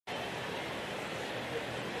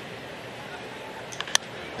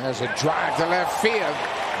There's a drive to left field.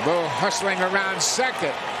 Bo hustling around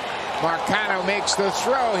second. Marcano makes the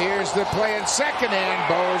throw. Here's the play in second, and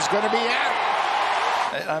Bo's going to be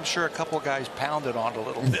out. I'm sure a couple guys pounded on it a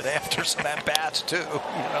little bit after some at-bats, too, you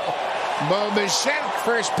know. Bo Bichette,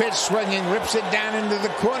 first pitch swinging, rips it down into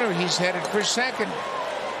the corner. He's headed for second.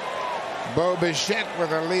 Bo Bichette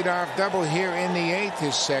with a leadoff double here in the eighth,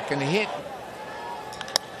 his second hit.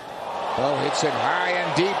 Bo hits it high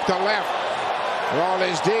and deep to left. Ball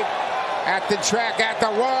is deep at the track, at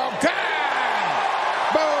the wall. Gone!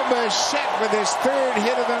 Bo Bichette with his third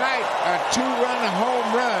hit of the night. A two-run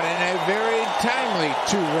home run, and a very timely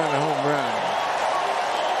two-run home run.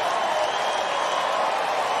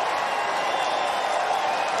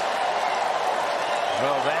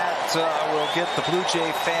 Well, that will get the Blue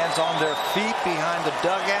Jay fans on their feet behind the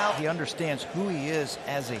dugout. He understands who he is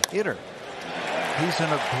as a hitter. He's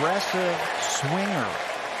an aggressive swinger.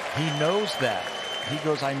 He knows that. He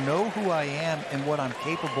goes, I know who I am and what I'm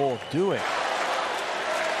capable of doing.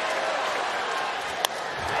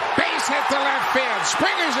 Base hit to left field.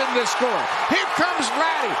 Springer's in to score. Here comes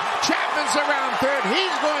Vladdy. Chapman's around third.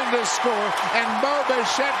 He's going to score. And Bo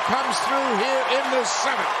Bichette comes through here in the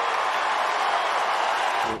seventh.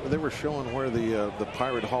 They were showing where the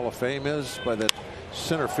Pirate Hall of Fame is by that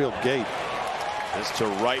center field gate. This to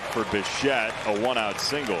right for Bichette, a one-out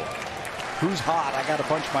single. Who's hot? I got a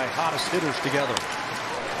bunch of my hottest hitters together.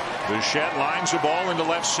 Bichette lines the ball into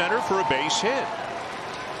left center for a base hit.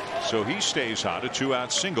 So he stays hot, a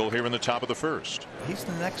two-out single here in the top of the first. He's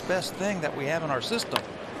the next best thing that we have in our system.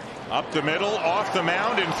 Up the middle, off the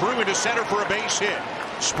mound, and through into center for a base hit.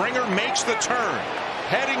 Springer makes the turn,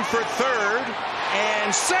 heading for third,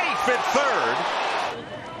 and safe at third.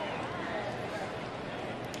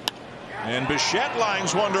 And Bichette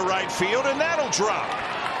lines one to right field, and that'll drop.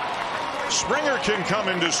 Springer can come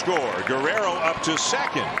in to score. Guerrero up to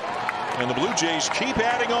second. And the Blue Jays keep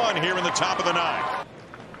adding on here in the top of the ninth.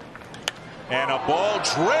 And a ball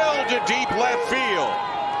drilled to deep left field.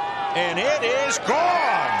 And it is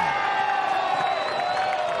gone.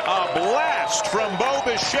 A blast from Bo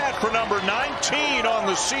Bichette for number 19 on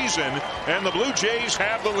the season. And the Blue Jays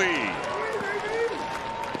have the lead.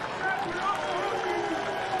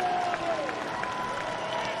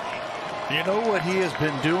 You know what he has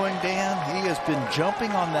been doing, Dan? He has been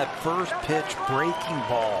jumping on that first pitch breaking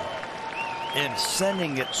ball and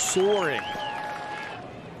sending it soaring.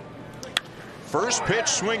 First pitch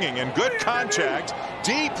swinging and good contact.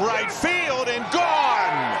 Deep right field and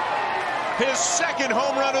gone. His second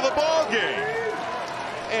home run of the ball game.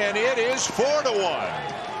 And it is 4-1.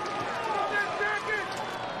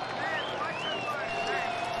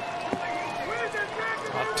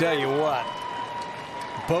 I'll tell you what.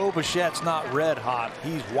 Bo Bichette's not red hot.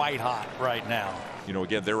 He's white hot right now. You know,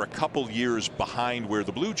 again, they're a couple years behind where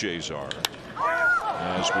the Blue Jays are.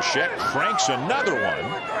 As Bichette cranks another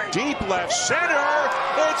one. Deep left center.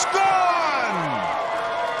 It's gone.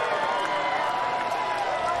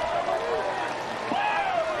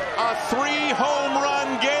 A 3-home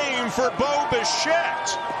run game for Bo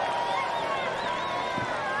Bichette.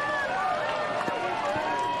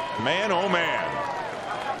 Man, oh man.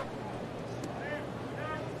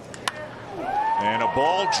 And a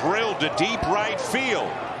ball drilled to deep right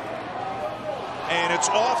field. And it's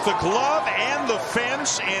off the glove and the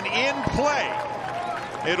fence and in play.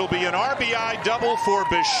 It'll be an RBI double for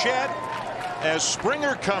Bichette as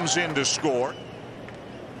Springer comes in to score.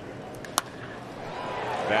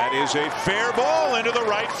 That is a fair ball into the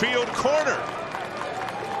right field corner.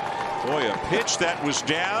 Boy, a pitch that was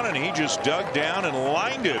down, and he just dug down and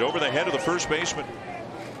lined it over the head of the first baseman.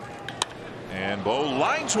 And Bo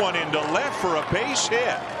lines one into left for a base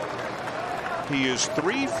hit. He is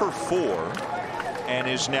 3 for 4 and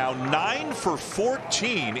is now 9 for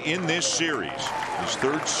 14 in this series. His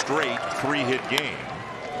third straight 3-hit game.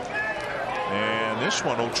 And this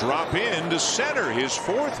one will drop in to center, his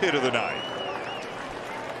 4th hit of the night.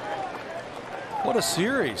 What a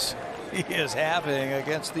series he is having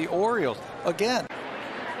against the Orioles again.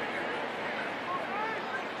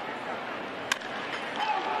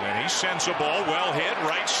 And he sends a ball well hit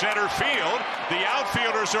right center field. The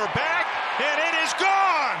outfielders are back, and it is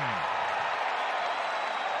gone.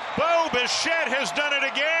 Bo Bichette has done it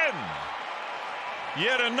again.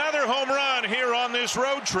 Yet another home run here on this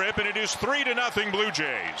road trip, and it is 3-0 Blue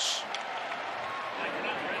Jays.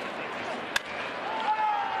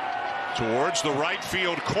 Towards the right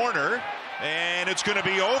field corner, and it's going to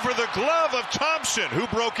be over the glove of Thompson, who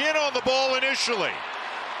broke in on the ball initially.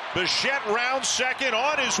 Bichette rounds second,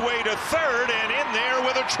 on his way to third, and in there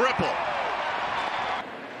with a triple.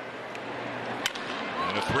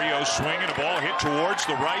 And a 3-0 swing and a ball hit towards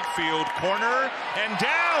the right field corner and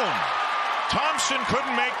down. Thompson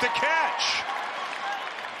couldn't make the catch.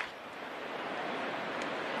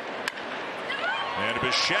 And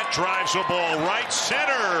Bichette drives a ball right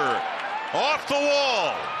center. Off the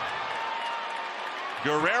wall.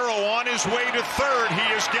 Guerrero on his way to third.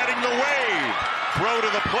 He is getting the wave. Throw to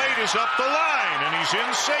the plate is up the line, and he's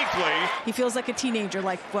in safely. He feels like a teenager,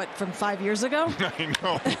 like, what, from 5 years ago? I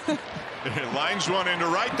know. Lines one into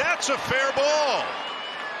right. That's a fair ball.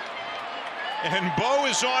 And Bo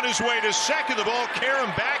is on his way to second. The ball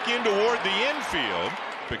carrying back in toward the infield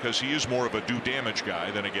because he is more of a do damage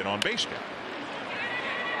guy than a get on base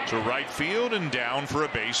guy. To right field and down for a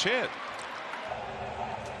base hit.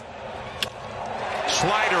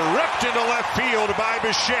 Slider ripped into left field by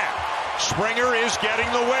Bichette. Springer is getting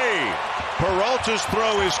the wave. Peralta's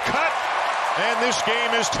throw is cut, and this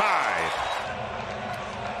game is tied.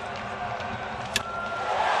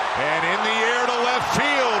 And in the air to left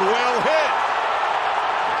field, well hit.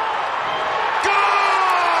 Gone!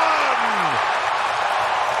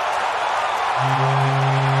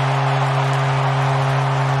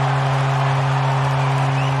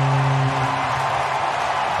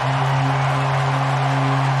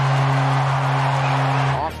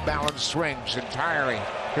 Swings entirely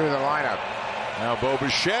through the lineup. Now Bo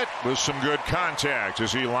Bichette with some good contact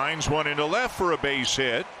as he lines one into left for a base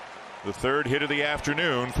hit. The third hit of the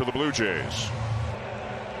afternoon for the Blue Jays.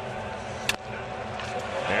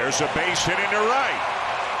 There's a base hit into right.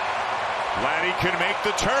 Vladdy can make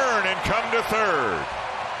the turn and come to third.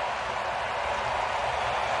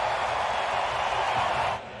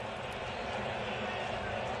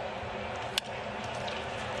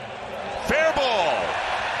 Fair ball.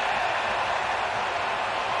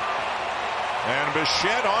 And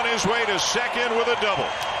Bichette on his way to second with a double.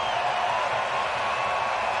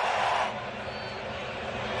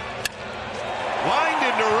 Lined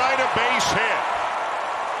into right, a base hit.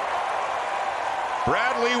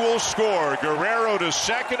 Bradley will score. Guerrero to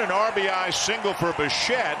second, an RBI single for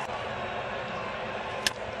Bichette.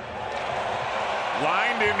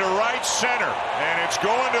 Lined into right center, and it's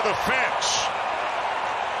going to the fence.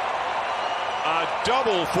 A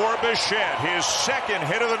double for Bichette, his second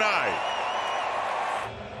hit of the night.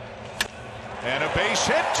 And a base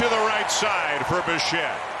hit to the right side for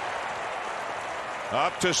Bichette.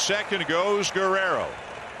 Up to second goes Guerrero.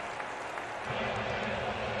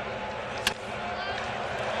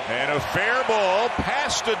 And a fair ball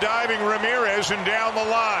past a diving Ramirez and down the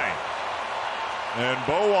line. And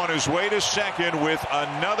Bo on his way to second with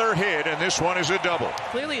another hit, and this one is a double.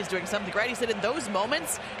 Clearly he's doing something right. He said in those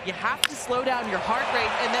moments, you have to slow down your heart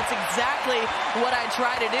rate, and that's exactly what I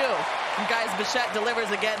try to do. And guys, Bichette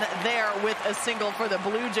delivers again there with a single for the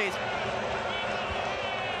Blue Jays.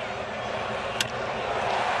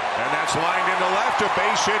 And that's lined into left, a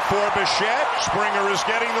base hit for Bichette. Springer is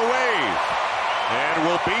getting the wave. And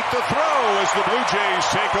will beat the throw as the Blue Jays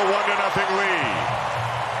take a 1-0 lead.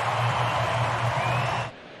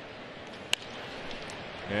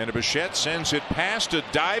 And Bichette sends it past a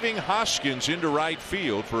diving Hoskins into right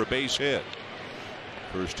field for a base hit.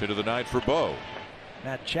 First hit of the night for Bo.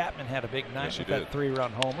 Matt Chapman had a big night with that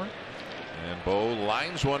 3-run homer. And Bo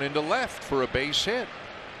lines one into left for a base hit.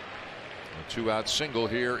 A 2-out single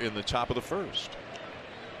here in the top of the first.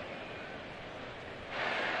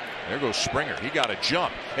 There goes Springer. He got a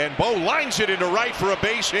jump. And Bo lines it into right for a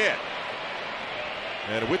base hit.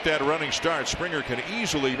 And with that running start, Springer can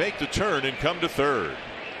easily make the turn and come to third.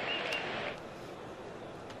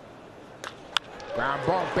 Ground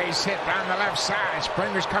ball, base hit down the left side.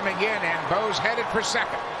 Springer's coming in, and Bo's headed for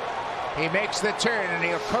second. He makes the turn, and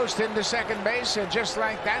he'll coast into second base, and just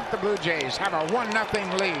like that, the Blue Jays have a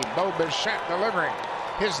 1-0 lead. Bo Bichette delivering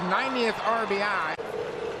his 90th RBI.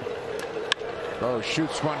 Bo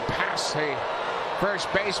shoots one past the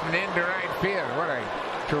first baseman into right field. What a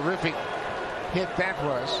terrific hit that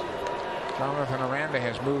was. Jonathan Aranda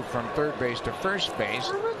has moved from third base to first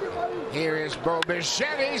base. Here is Bo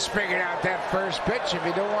Bichette. He's figured out that first pitch. If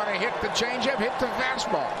you don't want to hit the changeup, hit the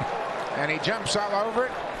fastball. And he jumps all over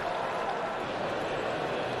it.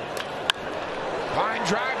 Line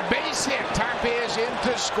drive, base hit. Tapia in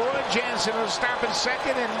to score. Jansen will stop at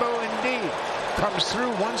second, and Bo indeed comes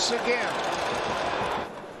through once again.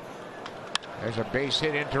 There's a base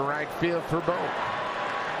hit into right field for Bo.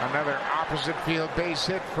 Another opposite field base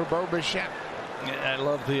hit for Bo Bichette. I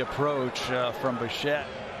love the approach from Bichette.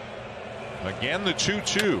 Again, the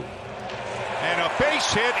 2-2. And a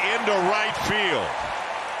base hit into right field.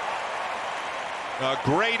 A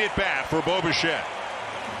great at bat for Bo Bichette.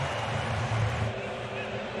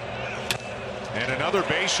 And another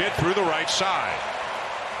base hit through the right side.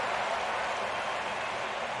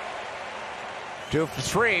 2 for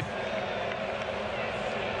 3.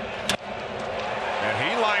 And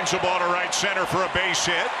he lines the ball to right center for a base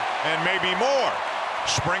hit, and maybe more.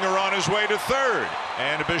 Springer on his way to third,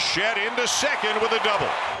 and Bichette into second with a double.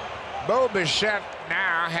 Bo Bichette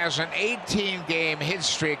now has an 18-game hit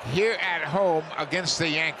streak here at home against the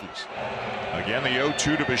Yankees. Again, the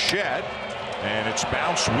 0-2 to Bichette, and it's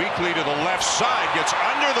bounced weakly to the left side. Gets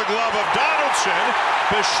under the glove of Donaldson.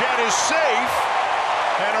 Bichette is safe,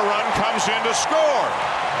 and a run comes in to score.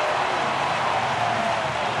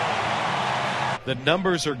 The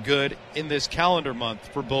numbers are good in this calendar month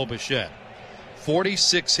for Bo Bichette.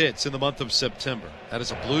 46 hits in the month of September. That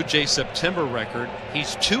is a Blue Jay September record.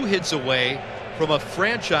 He's 2 hits away from a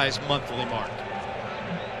franchise monthly mark.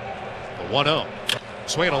 The 1-0.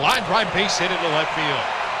 Swinging a line drive, base hit into left field.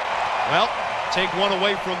 Well, take one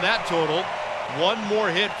away from that total. One more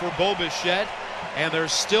hit for Bo Bichette, and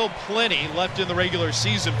there's still plenty left in the regular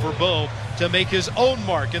season for Bo to make his own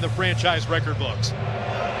mark in the franchise record books.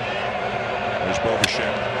 There's Bo Bichette,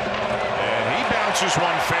 and he bounces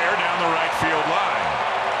one fair down the right field line.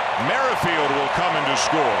 Merrifield will come in to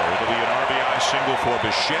score. It'll be an RBI single for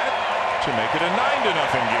Bichette to make it a 9-0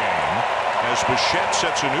 game, as Bichette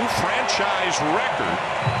sets a new franchise record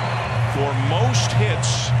for most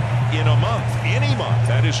hits in a month, any month.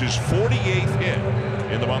 That is his 48th hit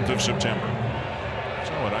in the month of September.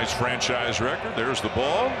 So a nice franchise record. There's the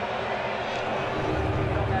ball.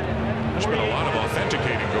 There's been a lot of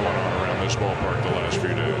authenticating going on around this ballpark the last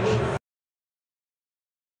few days.